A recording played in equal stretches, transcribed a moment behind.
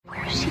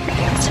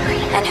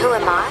And who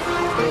am I?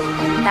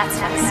 That's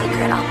not a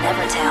secret I'll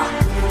never tell.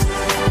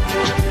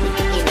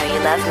 You know you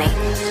love me.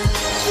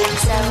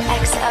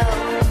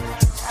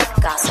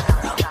 XOXO. Gossip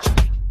Girl.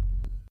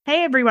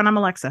 Hey everyone, I'm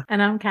Alexa.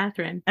 And I'm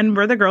Catherine. And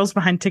we're the girls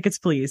behind Tickets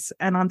Please.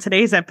 And on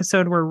today's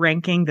episode, we're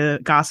ranking the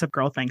Gossip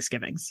Girl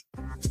Thanksgivings.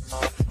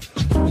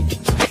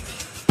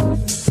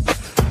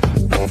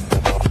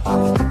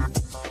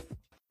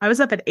 I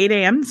was up at 8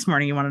 a.m. this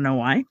morning. You want to know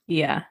why?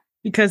 Yeah.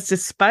 Because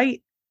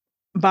despite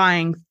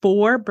buying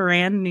 4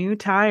 brand new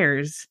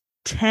tires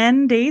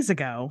 10 days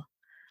ago,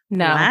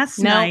 last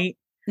night,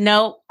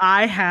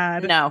 I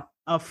had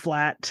a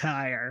flat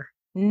tire.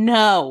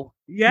 No.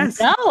 Yes.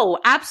 No,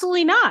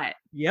 absolutely not.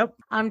 Yep.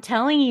 I'm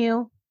telling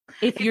you,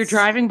 if you're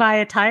driving by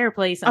a tire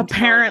place,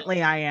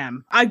 apparently I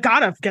am. I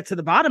gotta get to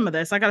the bottom of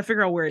this. I gotta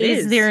figure out where it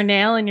is. Is there a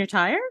nail in your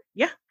tire?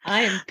 Yeah.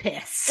 I am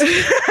pissed.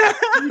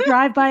 You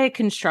drive by a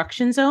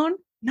construction zone?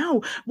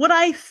 No, what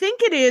I think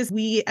it is,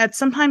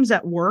 sometimes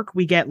at work,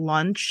 we get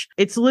lunch.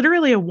 It's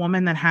literally a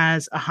woman that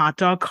has a hot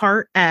dog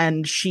cart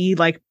and she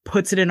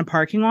puts it in a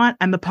parking lot,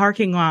 and the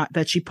parking lot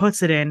that she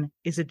puts it in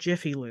is a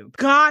Jiffy Lube.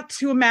 Got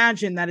to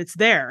imagine that it's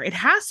there. It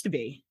has to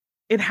be.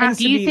 It has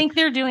to be. Do you think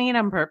they're doing it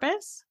on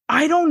purpose?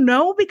 I don't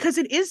know, because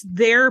it is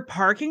their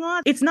parking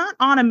lot. It's not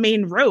on a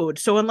main road.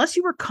 So unless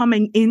you were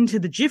coming into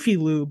the Jiffy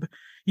Lube,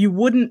 you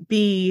wouldn't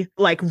be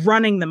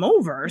running them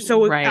over.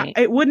 So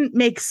it wouldn't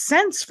make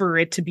sense for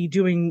it to be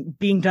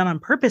being done on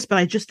purpose. But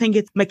I just think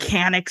it's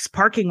mechanics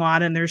parking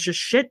lot and there's just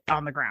shit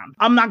on the ground.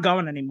 I'm not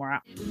going anymore.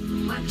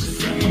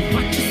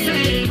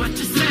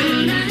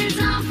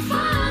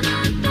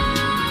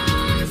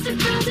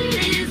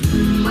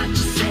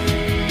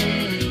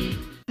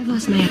 I've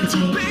lost my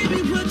appetite.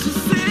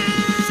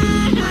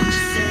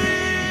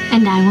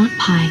 And I want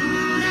pie.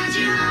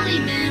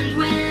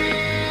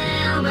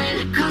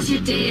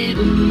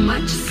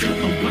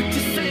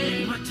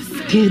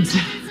 Kids.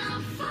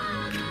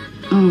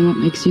 Oh, what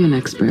makes you an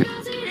expert?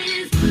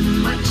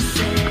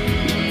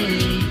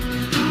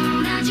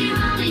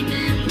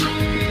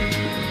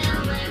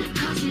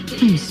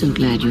 I'm so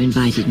glad you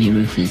invited me,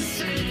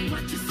 Rufus.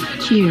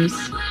 Cheers.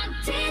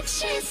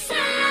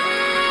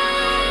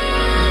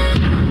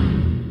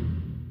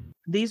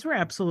 These were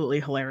absolutely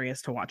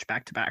hilarious to watch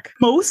back to back.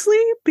 Mostly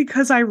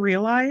because I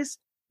realized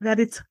that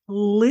it's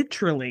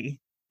literally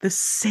the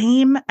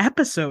same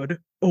episode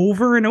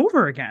over and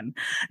over again.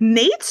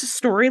 Nate's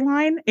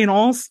storyline in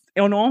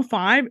all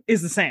 5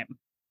 is the same.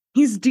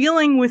 He's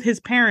dealing with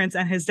his parents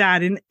and his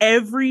dad in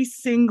every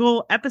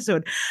single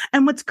episode.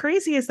 And what's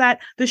crazy is that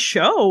the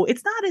show,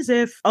 it's not as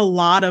if a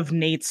lot of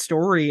Nate's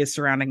story is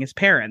surrounding his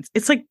parents.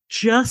 It's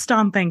just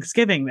on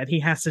Thanksgiving that he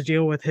has to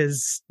deal with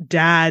his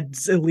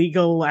dad's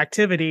illegal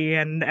activity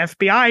and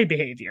FBI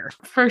behavior.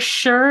 For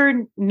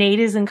sure, Nate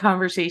is in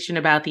conversation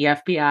about the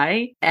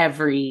FBI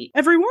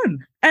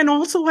everyone. And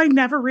also, I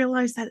never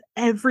realized that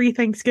every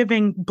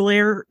Thanksgiving,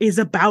 Blair is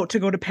about to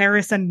go to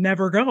Paris and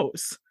never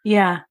goes.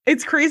 Yeah.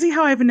 It's crazy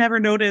how I've never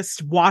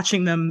noticed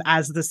watching them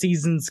as the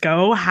seasons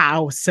go,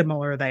 how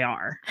similar they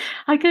are.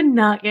 I could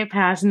not get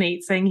past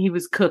Nate saying he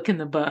was cooking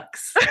the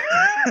books.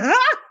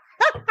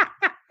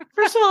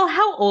 First of all,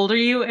 how old are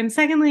you? And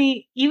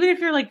secondly, even if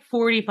you're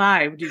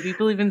 45, do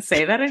people even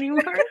say that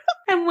anymore?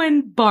 And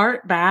when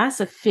Bart Bass,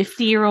 a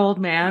 50-year-old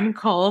man,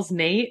 calls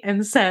Nate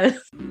and says...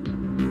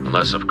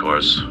 Unless, of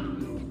course,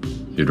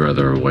 you'd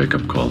rather a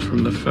wake-up call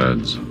from the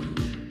feds.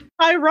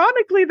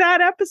 Ironically, that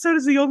episode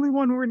is the only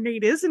one where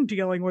Nate isn't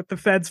dealing with the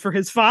feds for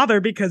his father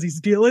because he's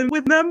dealing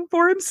with them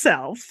for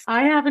himself.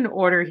 I have an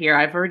order here.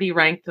 I've already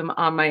ranked them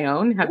on my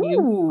own. Have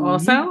you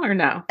also, or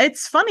no?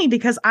 It's funny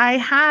because I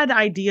had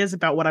ideas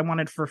about what I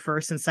wanted for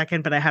first and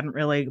second, but I hadn't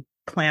really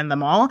planned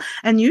them all.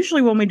 And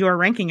usually when we do our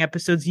ranking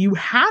episodes, you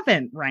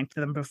haven't ranked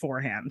them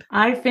beforehand.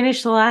 I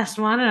finished the last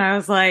one and I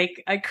was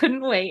like, I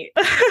couldn't wait.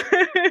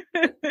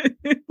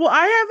 Well,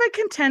 I have a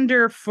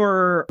contender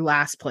for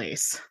last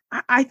place.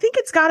 I think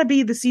it's got to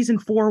be the season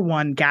 4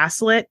 one,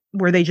 Gaslit,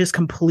 where they just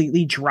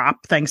completely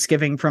drop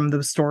Thanksgiving from the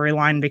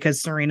storyline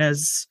because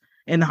Serena's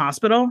in the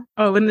hospital.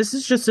 Oh, and this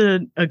is just a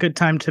good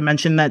time to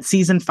mention that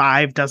season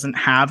 5 doesn't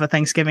have a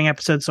Thanksgiving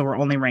episode, so we're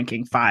only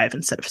ranking 5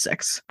 instead of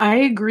 6. I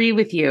agree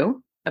with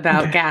you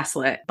about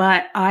Gaslit,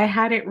 but I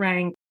had it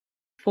ranked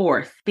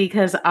 4th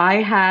because I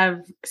have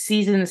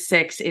season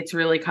 6, It's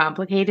Really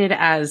Complicated,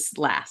 as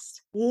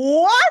last.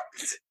 What?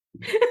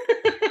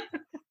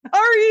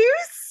 Are you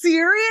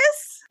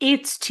serious?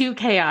 It's too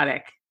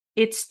chaotic.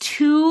 It's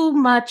too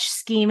much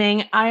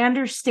scheming. I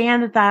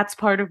understand that that's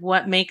part of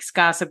what makes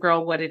Gossip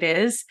Girl what it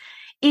is.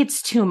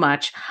 It's too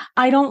much.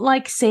 I don't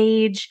like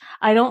Sage.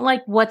 I don't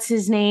like what's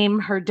his name,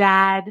 her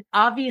dad.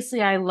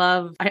 Obviously, I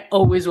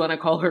always want to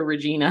call her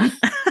Regina.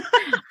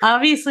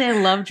 Obviously, I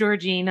love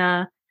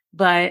Georgina,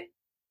 but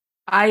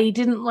I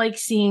didn't like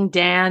seeing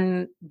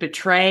Dan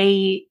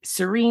betray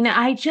Serena.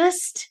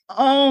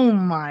 Oh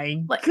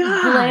my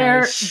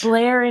gosh.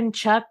 Blair and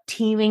Chuck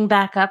teaming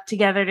back up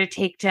together to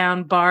take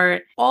down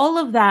Bart. All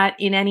of that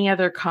in any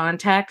other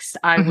context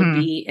I would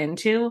be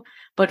into.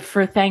 But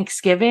for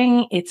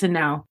Thanksgiving, it's a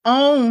no.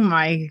 Oh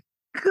my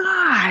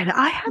God,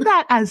 I had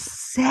that as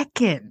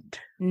second.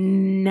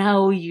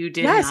 No, you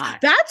did not.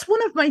 That's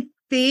one of my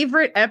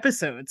favorite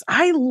episodes.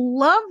 I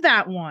love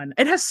that one.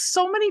 It has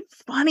so many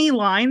funny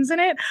lines in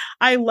it.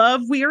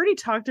 We already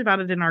talked about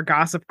it in our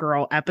Gossip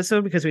Girl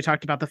episode because we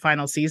talked about the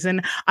final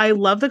season. I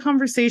love the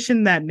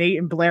conversation that Nate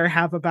and Blair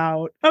have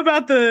about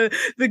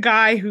the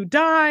guy who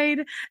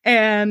died.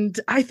 And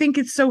I think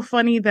it's so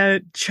funny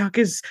that Chuck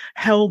is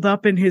held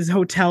up in his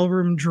hotel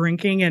room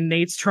drinking and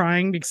Nate's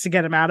trying to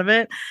get him out of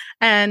it.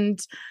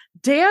 And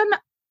Dan,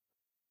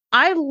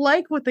 I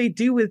like what they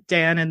do with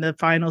Dan in the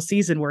final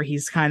season where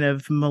he's kind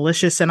of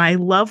malicious. And I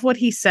love what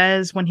he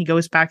says when he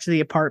goes back to the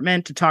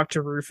apartment to talk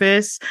to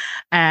Rufus.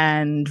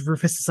 And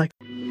Rufus is like,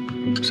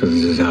 "So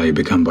this is how you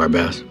become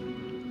Barbas?"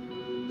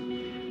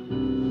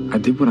 I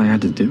did what I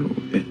had to do.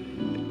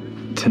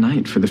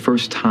 Tonight, for the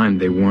first time,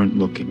 they weren't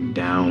looking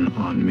down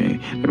on me.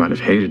 They might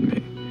have hated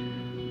me,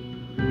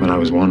 but I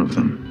was one of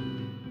them.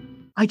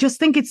 I just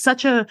think it's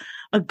such a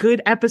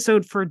good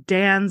episode for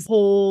Dan's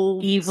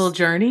whole evil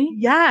journey.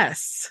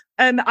 Yes.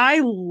 And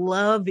I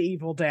love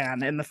evil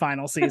Dan in the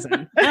final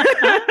season.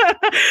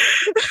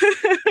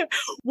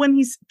 When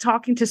he's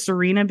talking to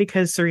Serena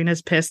because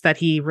Serena's pissed that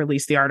he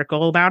released the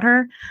article about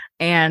her.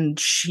 And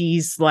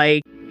she's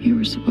like, "You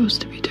were supposed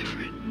to be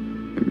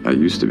different." I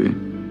used to be.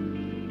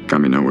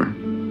 Got me nowhere.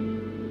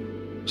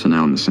 So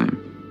now I'm the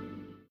same.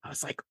 I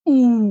was like,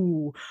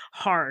 ooh,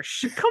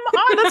 harsh. Come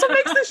on, that's what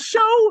makes this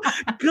show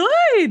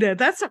good.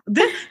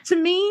 To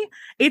me,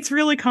 it's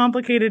really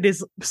complicated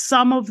is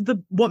some of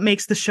what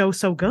makes the show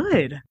so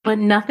good. But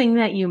nothing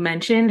that you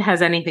mentioned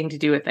has anything to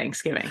do with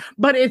Thanksgiving.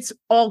 But it's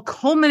all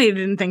culminated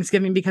in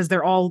Thanksgiving because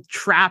they're all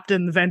trapped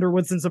in Vander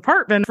Woodson's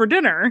apartment for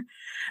dinner.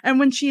 And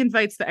when she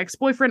invites the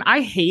ex-boyfriend,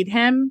 I hate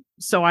him.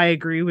 So I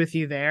agree with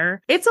you there.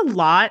 It's a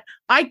lot.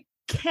 I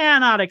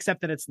cannot accept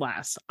that it's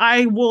less.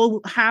 I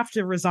will have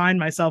to resign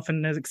myself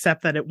and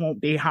accept that it won't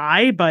be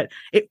high, but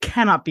it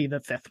cannot be the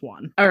fifth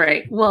one. All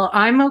right. Well,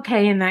 I'm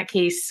okay in that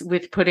case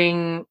with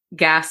putting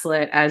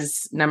Gaslit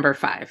as number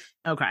 5.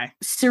 Okay.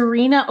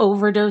 Serena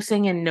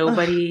overdosing and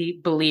nobody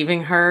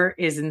believing her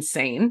is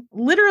insane.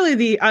 Literally,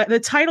 the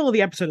title of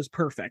the episode is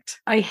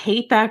perfect. I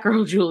hate that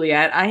girl,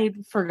 Juliet. I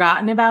had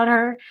forgotten about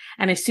her.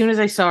 And as soon as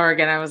I saw her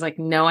again, I was like,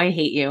 no, I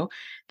hate you.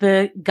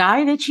 The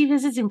guy that she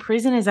visits in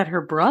prison, is that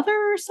her brother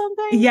or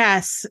something?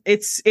 Yes,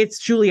 it's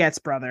Juliet's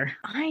brother.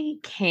 I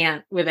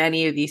can't with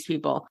any of these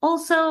people.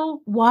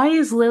 Also, why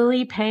is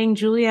Lily paying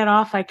Juliet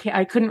off? I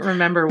couldn't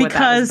remember what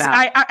that was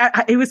about.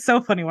 I it was so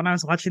funny when I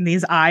was watching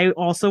these. I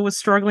also was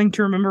struggling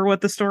to remember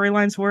what the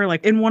storylines were.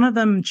 Like in one of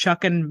them,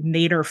 Chuck and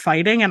Nate are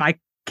fighting, and I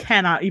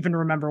cannot even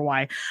remember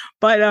why.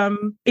 But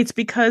it's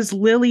because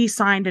Lily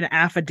signed an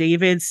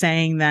affidavit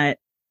saying that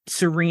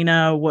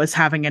Serena was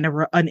having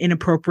an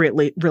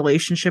inappropriate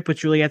relationship with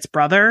Juliet's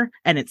brother,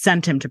 and it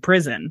sent him to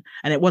prison,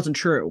 and it wasn't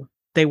true.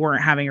 They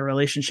weren't having a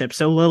relationship.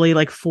 So Lily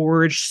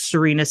forged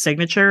Serena's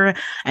signature,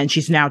 and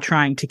she's now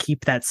trying to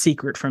keep that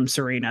secret from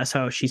Serena.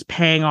 So she's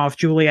paying off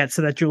Juliet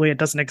so that Juliet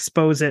doesn't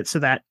expose it so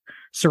that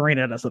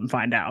Serena doesn't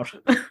find out.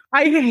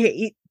 I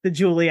hate the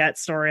Juliet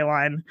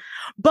storyline.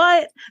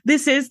 But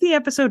this is the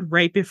episode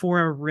right before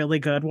a really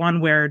good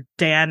one where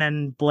Dan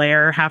and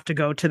Blair have to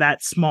go to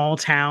that small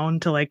town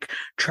to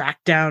track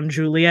down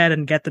Juliet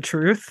and get the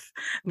truth.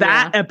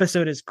 That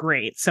episode is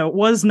great. So it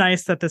was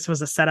nice that this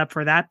was a setup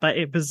for that, but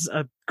it was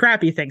a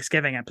crappy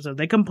Thanksgiving episode.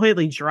 They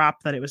completely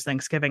dropped that it was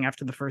Thanksgiving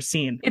after the first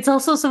scene. It's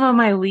also some of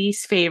my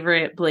least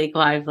favorite Blake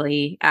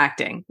Lively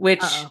acting,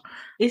 which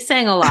is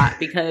saying a lot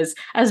because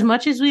as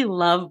much as we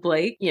love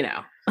Blake,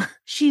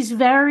 she's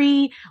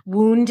very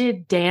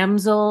wounded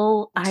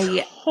damsel.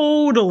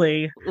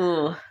 Totally.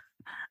 Ugh.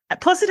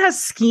 Plus, it has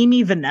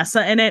schemy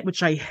Vanessa in it,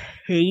 which I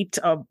hate.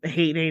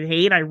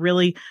 I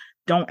really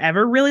don't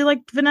ever really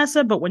like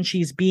Vanessa, but when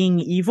she's being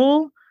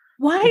evil,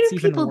 why do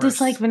people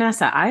dislike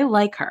Vanessa? I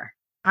like her.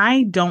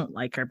 I don't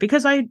like her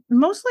because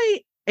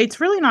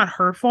it's really not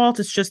her fault.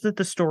 It's just that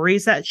the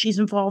stories that she's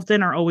involved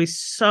in are always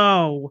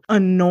so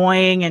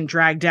annoying and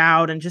dragged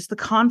out, and just the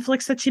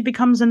conflicts that she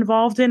becomes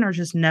involved in are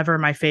just never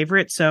my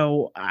favorite.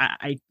 So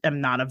I am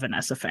not a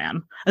Vanessa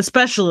fan,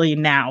 especially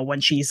now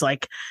when she's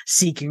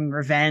seeking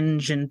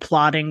revenge and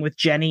plotting with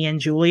Jenny and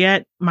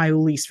Juliet. My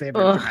least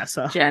favorite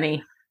Vanessa.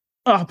 Jenny.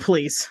 Oh,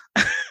 please.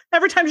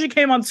 Every time she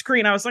came on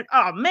screen, I was like,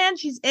 oh man,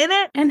 she's in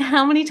it. And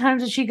how many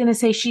times is she going to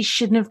say she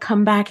shouldn't have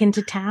come back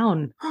into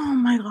town? Oh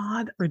my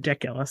God.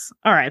 Ridiculous.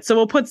 All right. So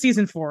we'll put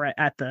season 4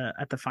 at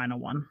the final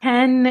one.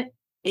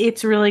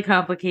 It's really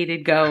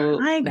complicated. Go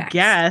I next.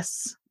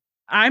 Guess.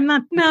 I'm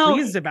not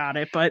pleased about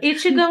it, but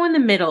it should go in the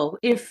middle.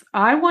 If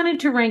I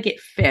wanted to rank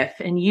it 5th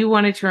and you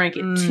wanted to rank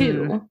it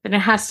 2, then it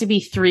has to be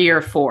 3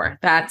 or 4.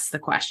 That's the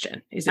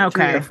question. Is it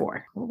 3 or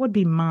 4? What would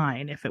be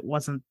mine if it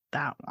wasn't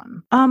that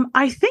one.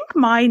 I think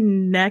my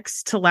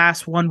next to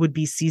last one would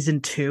be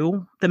season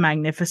 2, The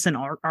Magnificent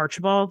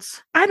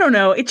Archibalds. I don't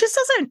know. It just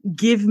doesn't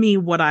give me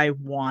what I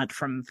want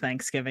from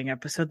Thanksgiving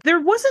episode. There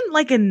wasn't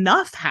like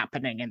enough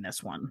happening in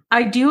this one.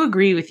 I do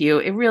agree with you.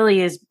 It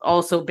really is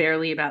also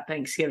barely about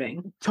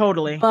Thanksgiving.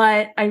 Totally.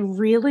 But I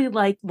really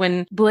like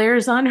when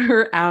Blair's on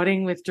her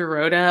outing with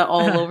Dorota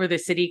all over the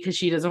city because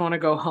she doesn't want to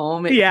go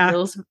home.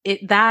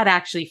 That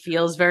actually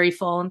feels very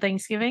fall and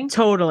Thanksgiving.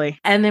 Totally.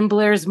 And then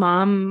Blair's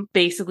mom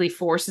basically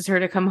forces her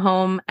to come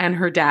home and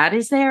her dad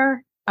is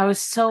there. I was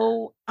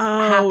so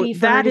happy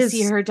for her to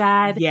see her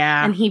dad.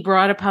 Yeah. And he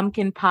brought a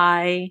pumpkin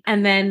pie.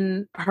 And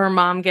then her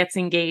mom gets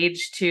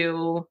engaged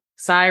to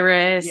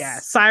Cyrus. Yeah,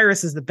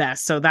 Cyrus is the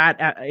best. So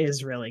that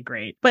is really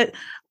great. But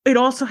it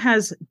also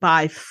has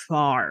by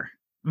far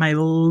my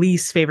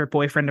least favorite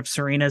boyfriend of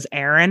Serena's,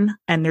 Aaron.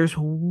 And there's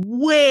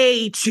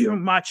way too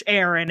much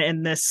Aaron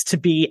in this to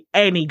be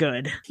any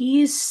good.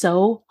 He's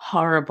so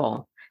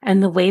horrible.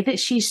 And the way that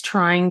she's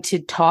trying to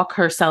talk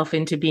herself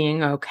into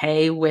being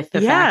okay with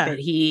the fact that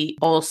he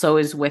also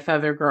is with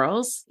other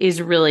girls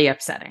is really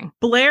upsetting.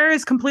 Blair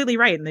is completely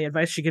right in the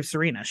advice she gives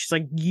Serena. She's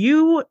like,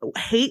 you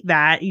hate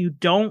that. You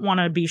don't want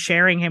to be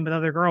sharing him with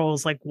other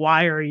girls. Like,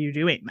 why are you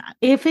doing that?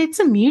 If it's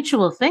a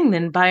mutual thing,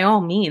 then by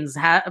all means,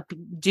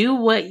 do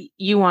what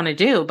you want to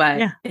do.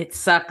 But it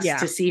sucks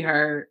to see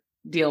her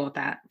deal with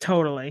that.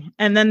 Totally.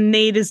 And then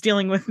Nate is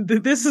dealing with,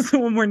 this is the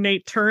one where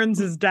Nate turns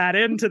his dad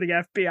into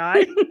the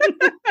FBI.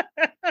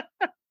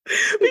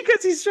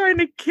 Because he's trying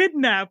to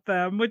kidnap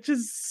them, which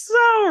is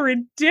so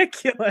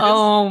ridiculous.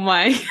 Oh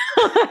my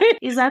God.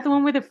 Is that the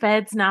one where the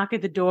feds knock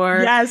at the door?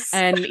 Yes.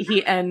 And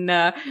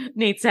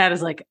Nate's dad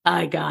is like,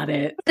 I got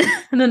it.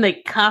 And then they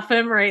cuff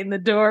him right in the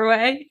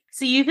doorway.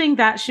 So you think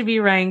that should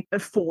be ranked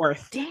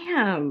 4th?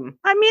 Damn.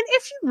 I mean,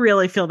 if you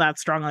really feel that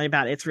strongly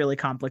about it, it's really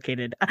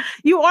complicated.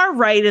 You are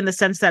right in the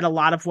sense that a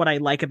lot of what I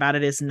like about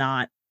it is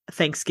not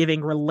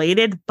Thanksgiving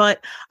related,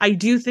 but I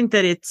do think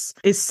that it's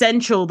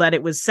essential that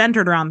it was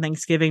centered around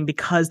Thanksgiving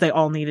because they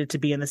all needed to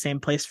be in the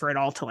same place for it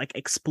all to like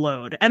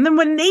explode. And then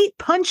when Nate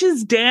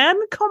punches Dan,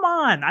 come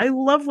on. I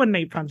love when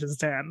Nate punches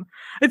Dan.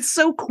 It's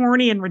so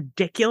corny and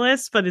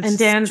ridiculous, but it's... And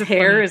Dan's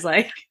hair funny. Is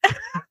like...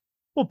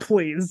 Well,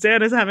 please.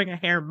 Dan is having a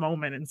hair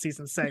moment in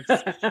season 6.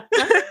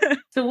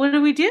 So what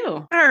do we do?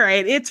 All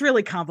right. It's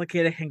really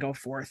complicated. It can go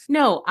 4th.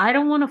 No, I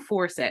don't want to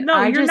force it.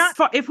 No, you're not.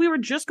 If we were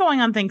just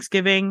going on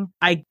Thanksgiving,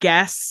 I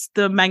guess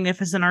the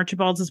Magnificent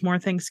Archibalds is more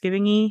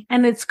Thanksgiving-y.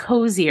 And it's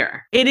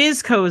cozier. It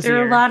is cozier.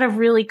 There are a lot of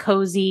really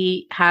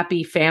cozy,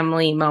 happy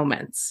family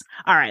moments.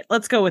 All right.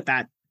 Let's go with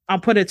that. I'll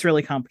put It's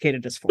Really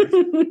Complicated as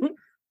 4th.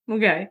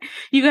 Okay.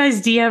 You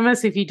guys DM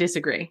us if you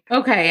disagree.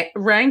 Okay.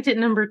 Ranked at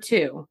number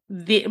 2.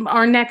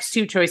 Our next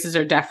 2 choices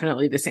are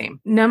definitely the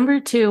same. Number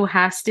 2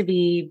 has to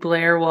be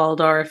Blair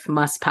Waldorf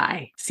Must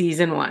Pie,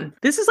 season 1.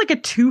 This is like a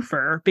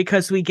twofer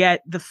because we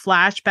get the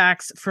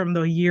flashbacks from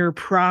the year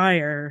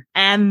prior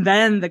and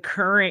then the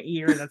current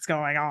year that's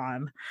going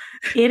on.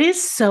 It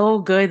is so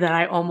good that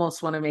I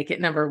almost want to make it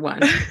number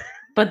 1.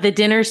 But the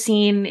dinner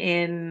scene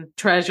in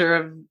Treasure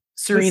of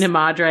Serena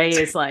Madre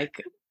is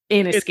like...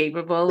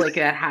 inescapable. Like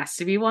that has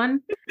to be one.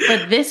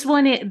 But this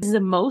one is the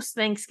most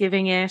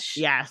Thanksgiving-ish.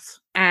 Yes.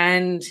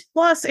 And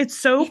plus it's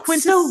so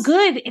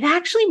good. It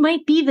actually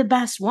might be the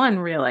best one,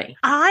 really.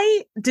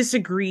 I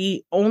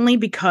disagree only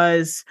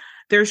because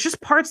there's just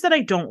parts that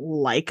I don't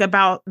like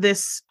about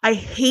this. I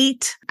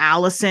hate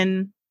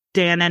Allison,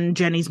 Dan and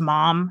Jenny's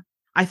mom.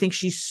 I think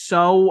she's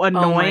so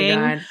annoying.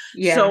 Oh my God.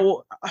 Yeah.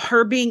 So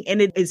her being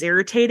in it is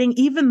irritating,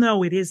 even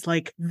though it is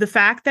like the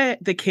fact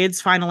that the kids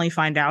finally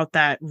find out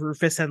that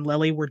Rufus and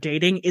Lily were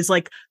dating is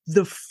like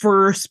the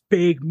first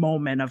big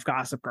moment of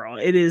Gossip Girl.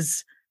 It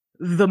is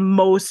the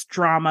most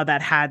drama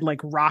that had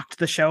like rocked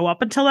the show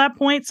up until that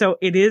point. So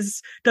it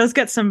does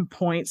get some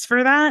points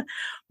for that,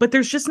 but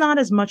there's just not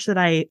as much that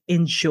I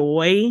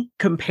enjoy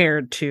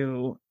compared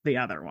to the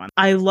other one.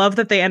 I love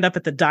that they end up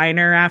at the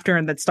diner after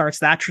and that starts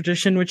that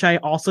tradition, which I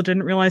also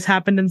didn't realize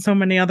happened in so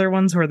many other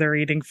ones where they're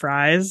eating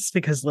fries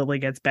because Lily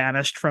gets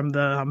banished from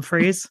the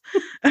Humphreys.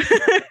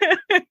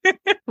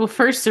 Well,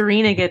 first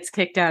Serena gets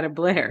kicked out of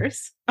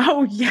Blair's.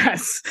 Oh,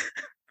 yes.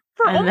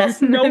 For and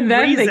almost then, no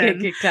then reason. They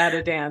get kicked out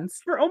of Dan's.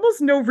 For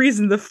almost no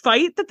reason. The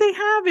fight that they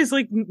have is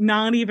like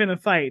not even a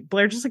fight.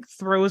 Blair just like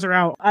throws her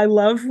out. I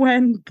love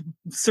when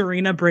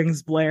Serena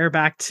brings Blair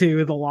back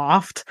to the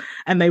loft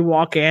and they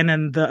walk in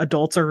and the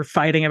adults are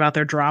fighting about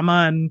their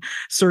drama and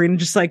Serena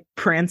just like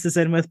prances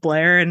in with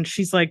Blair and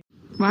she's like,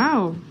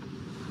 wow,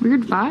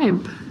 weird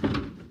vibe.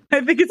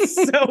 I think it's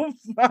so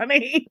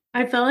funny.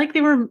 I felt like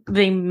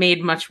they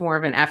made much more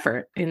of an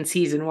effort in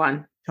season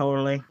 1.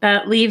 Totally.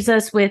 That leaves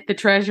us with the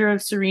Treasure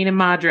of Serena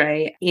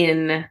Madre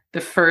in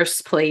the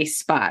first place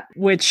spot.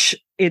 Which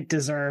it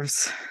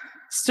deserves.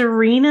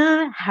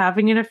 Serena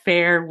having an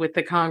affair with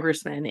the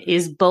congressman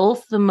is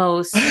both the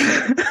most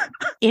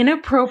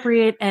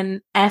inappropriate and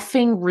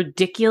effing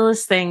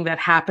ridiculous thing that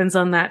happens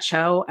on that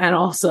show, and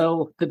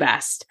also the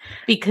best,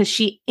 because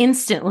she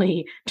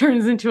instantly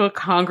turns into a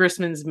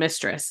congressman's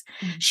mistress.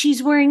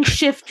 She's wearing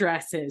shift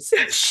dresses.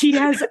 She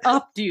has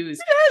updos.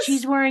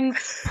 She's wearing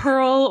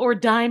pearl or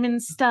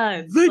diamond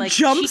studs. The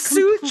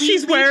jumpsuit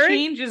she's wearing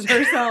changes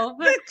herself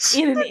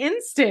in an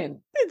instant.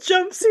 The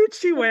jumpsuit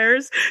she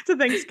wears to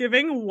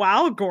Thanksgiving,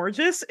 while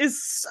gorgeous,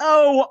 is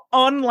so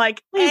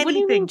unlike anything. What do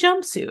you mean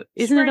jumpsuit?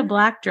 Isn't it a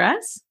black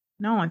dress?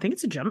 No, I think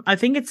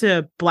it's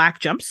a black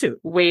jumpsuit.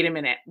 Wait a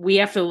minute. We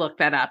have to look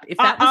that up. If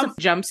that was a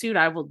jumpsuit,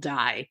 I will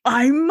die.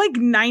 I'm like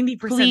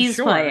 90% Please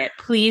sure. play it.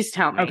 Please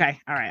tell me. Okay.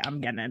 All right.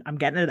 I'm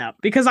getting it up.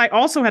 Because I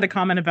also had a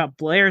comment about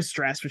Blair's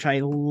dress, which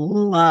I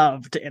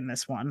loved in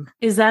this one.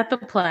 Is that the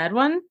plaid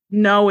one?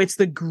 No, it's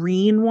the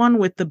green one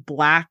with the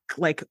black,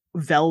 like,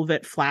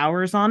 velvet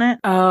flowers on it.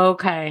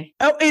 Okay.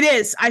 Oh, it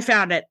is. I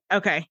found it.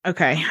 Okay.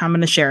 I'm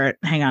going to share it.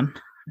 Hang on.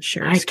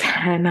 I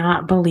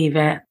cannot believe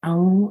it.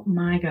 Oh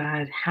my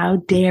God. How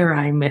dare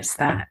I miss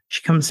that?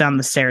 She comes down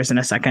the stairs in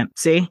a second.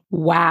 See?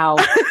 Wow.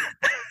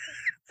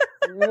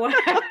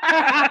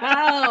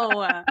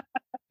 Wow.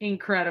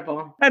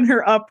 Incredible. And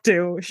her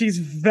updo, she's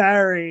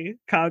very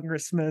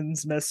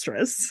congressman's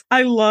mistress.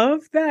 I love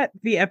that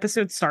the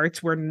episode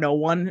starts where no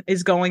one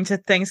is going to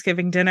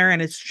Thanksgiving dinner,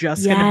 and it's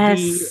just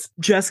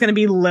gonna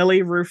be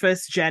Lily,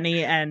 Rufus,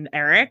 Jenny, and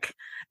Eric.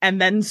 And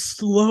then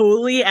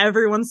slowly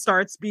everyone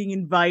starts being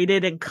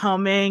invited and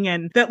coming,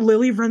 and that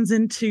Lily runs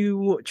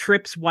into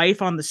Tripp's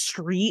wife on the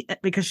street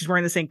because she's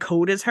wearing the same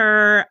coat as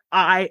her.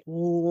 I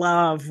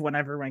love when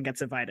everyone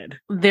gets invited.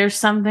 There's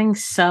something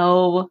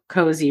so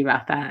cozy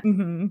about that.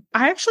 Mm-hmm.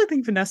 I actually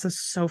think Vanessa's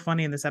so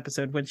funny in this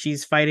episode when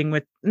she's fighting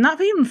with,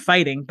 not even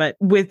fighting, but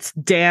with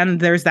Dan.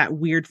 There's that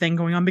weird thing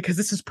going on because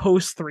this is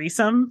post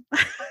threesome.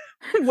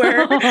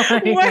 where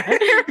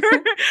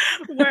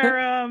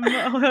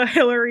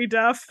Hilary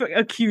Duff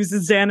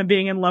accuses Dan of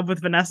being in love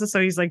with Vanessa, so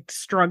he's like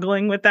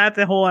struggling with that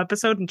the whole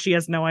episode, and she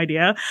has no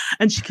idea,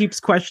 and she keeps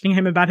questioning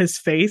him about his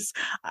face.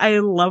 I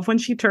love when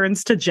she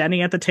turns to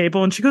Jenny at the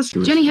table and she goes,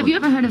 Jenny, have you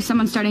ever heard of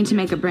someone starting to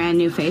make a brand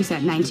new face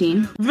at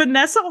 19?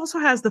 Vanessa also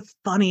has the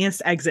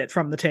funniest exit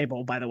from the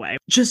table, by the way.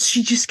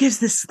 She just gives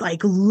this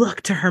like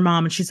look to her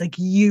mom, and she's like,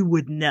 you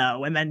would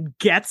know, and then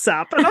gets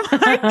up, and I'm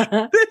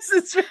like, this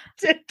is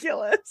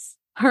ridiculous.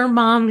 Her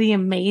mom, the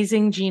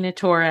amazing Gina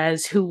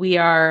Torres, who we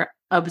are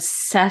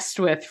obsessed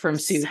with from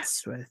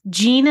Suits.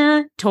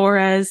 Gina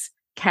Torres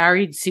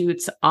carried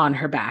Suits on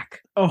her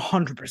back.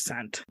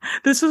 100%.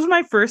 This was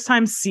my first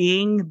time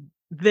seeing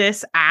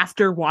this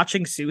after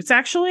watching Suits,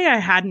 actually. I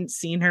hadn't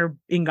seen her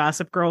in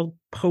Gossip Girl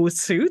post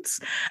Suits,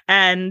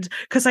 and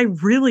because I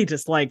really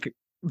dislike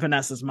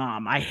Vanessa's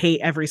mom. I hate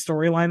every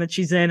storyline that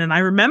she's in. And I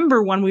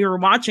remember when we were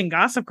watching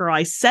Gossip Girl,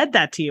 I said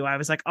that to you. I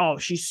was like, oh,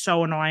 she's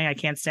so annoying. I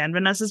can't stand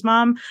Vanessa's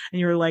mom. And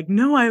you were like,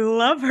 no, I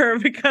love her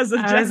because of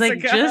Jessica. I was like,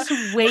 just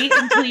wait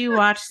until you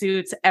watch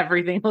Suits.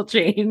 Everything will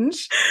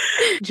change.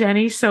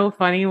 Jenny's so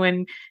funny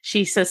when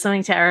she says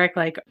something to Eric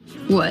like,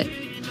 what?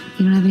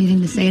 You don't have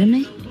anything to say to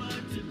me?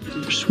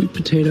 Sweet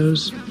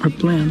potatoes are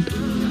bland.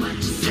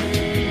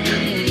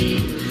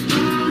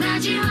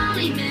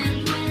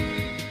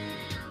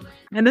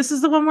 And this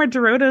is the one where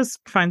Dorota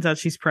finds out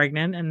she's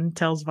pregnant and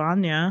tells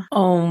Vanya.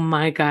 Oh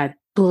my God.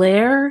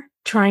 Blair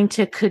trying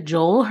to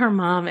cajole her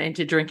mom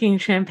into drinking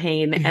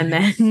champagne, and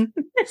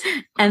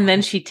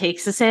then she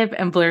takes a sip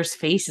and Blair's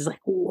face is like,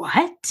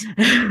 what?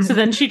 So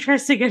then she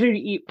tries to get her to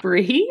eat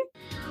brie.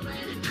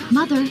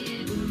 Mother,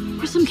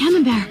 there's some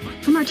camembert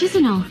from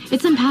Artisanal.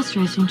 It's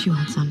unpasteurized. Don't you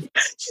want some?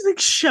 She's like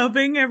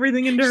shoving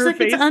everything into her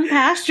face. It's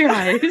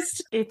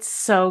unpasteurized. It's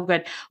so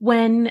good.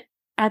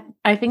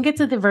 I think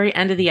it's at the very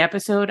end of the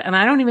episode, and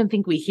I don't even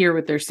think we hear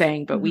what they're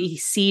saying, but we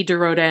see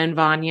Dorota and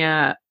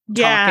Vanya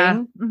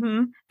talking,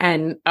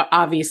 and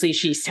obviously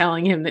she's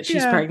telling him that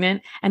she's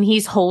pregnant, and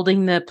he's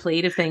holding the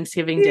plate of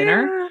Thanksgiving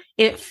dinner.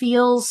 It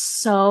feels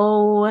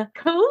so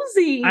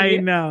cozy. I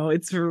know.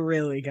 It's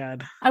really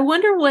good. I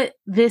wonder what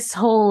this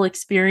whole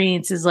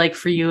experience is like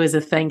for you as a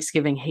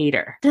Thanksgiving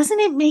hater. Doesn't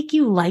it make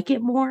you like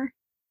it more?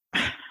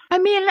 I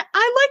mean,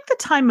 I like the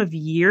time of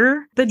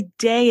year. The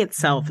day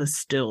itself is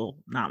still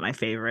not my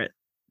favorite.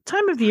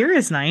 Time of year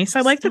is nice.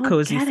 I like the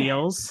cozy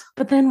feels.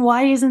 But then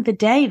why isn't the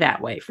day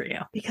that way for you?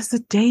 Because the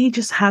day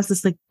just has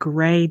this like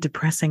gray,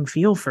 depressing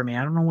feel for me.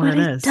 I don't know what it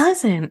is. It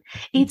doesn't.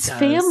 It's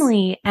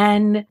family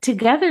and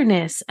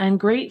togetherness and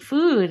great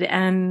food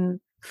and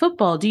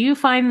football. Do you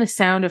find the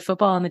sound of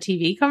football on the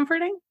TV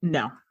comforting?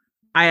 No.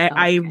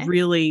 I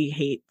really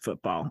hate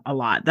football a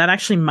lot. That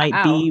actually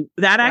might be,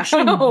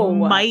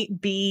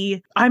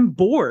 I'm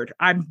bored.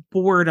 I'm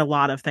bored a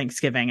lot of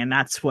Thanksgiving, and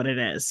that's what it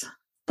is.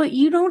 But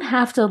you don't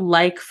have to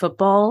like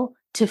football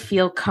to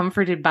feel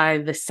comforted by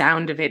the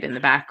sound of it in the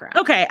background.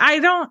 Okay, I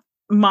don't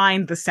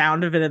mind the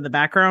sound of it in the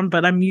background,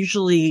 but I'm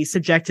usually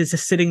subjected to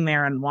sitting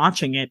there and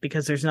watching it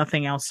because there's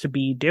nothing else to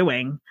be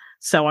doing.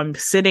 So I'm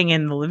sitting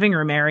in the living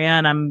room area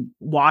and I'm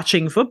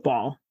watching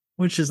football.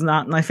 which is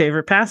not my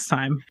favorite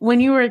pastime. When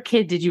you were a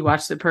kid, did you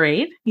watch the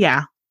parade?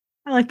 Yeah,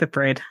 I like the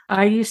parade.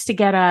 I used to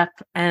get up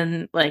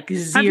and like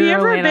zero. Have you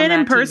ever in been on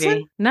in that person?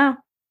 TV. No,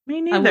 Me I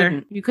neither.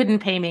 wouldn't. You couldn't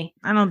pay me.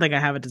 I don't think I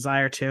have a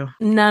desire to.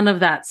 None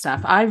of that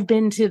stuff. I've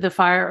been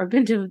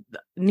to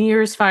New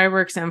Year's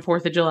fireworks and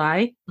 4th of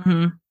July,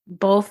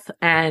 both,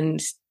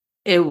 and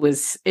it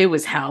was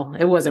hell.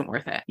 It wasn't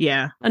worth it.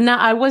 Yeah. And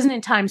I wasn't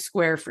in Times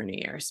Square for New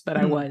Year's, but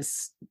I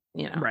was,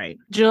 Right.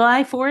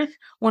 July 4th,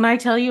 when I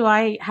tell you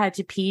I had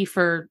to pee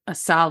for a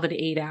solid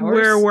 8 hours.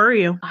 Where were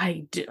you?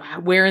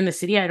 Where in the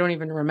city? I don't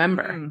even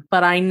remember.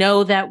 But I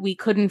know that we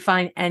couldn't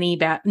find any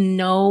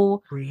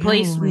no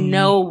place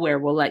nowhere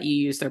will let you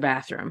use their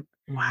bathroom.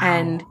 Wow.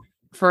 And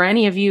for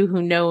any of you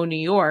who know New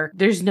York,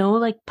 there's no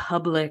like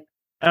public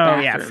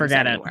bathrooms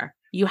forget anywhere. it.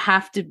 You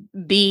have to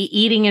be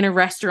eating in a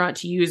restaurant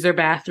to use their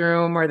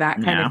bathroom or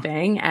that kind of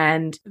thing.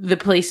 And the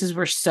places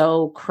were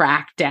so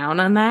cracked down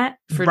on that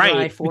for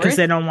July 4th. Because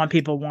they don't want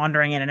people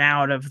wandering in and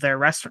out of their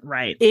restaurant.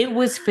 Right. It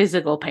was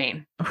physical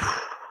pain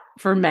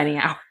for many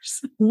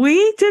hours.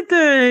 We did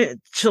the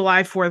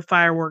July 4th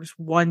fireworks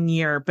one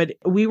year, but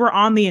we were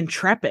on the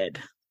Intrepid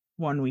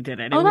when we did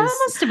it. That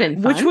must have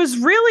been fun. Which was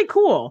really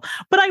cool.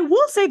 But I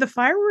will say the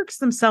fireworks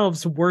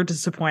themselves were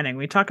disappointing.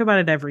 We talk about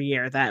it every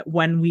year that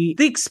the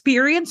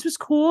experience was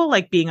cool,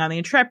 like being on the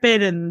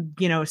Intrepid and,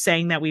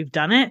 saying that we've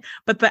done it.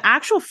 But the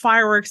actual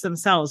fireworks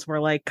themselves were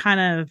like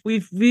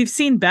we've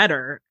seen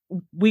better.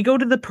 We go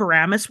to the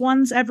Paramus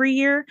ones every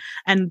year,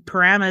 and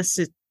Paramus,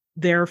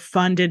 they're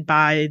funded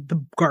by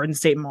the Garden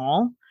State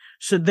Mall.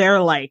 So they're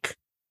like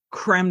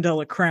creme de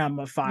la creme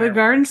of fireworks. The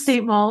Garden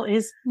State Mall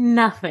is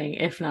nothing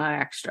if not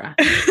extra.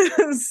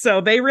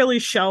 So they really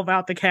shelve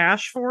out the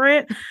cash for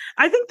it.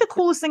 I think the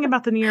coolest thing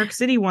about the New York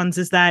City ones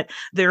is that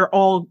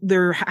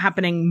they're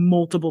happening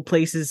multiple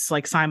places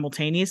like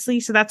simultaneously.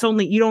 So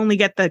you only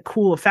get the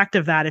cool effect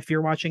of that if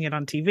you're watching it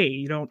on TV.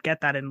 You don't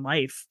get that in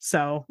life.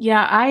 So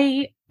yeah,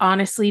 I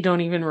honestly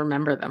don't even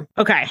remember them.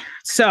 Okay.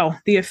 So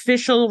the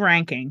official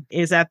ranking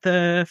is at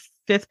the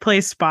 5th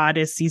place spot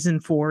is season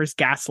 4's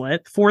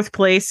Gaslit. 4th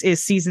place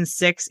is season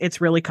 6, It's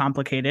Really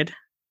Complicated.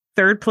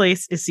 3rd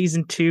place is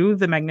season 2,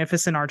 The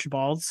Magnificent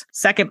Archibalds.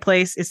 2nd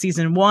place is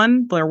season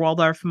 1, Blair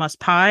Waldorf Must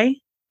Pie.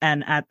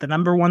 And at the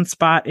number 1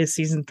 spot is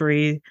season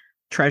 3,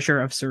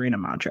 Treasure of Serena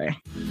Madre.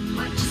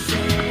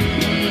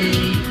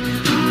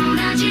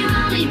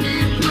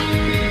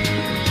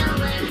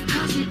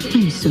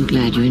 I'm so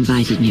glad you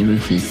invited me,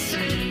 Rufus.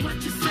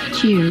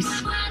 Cheers.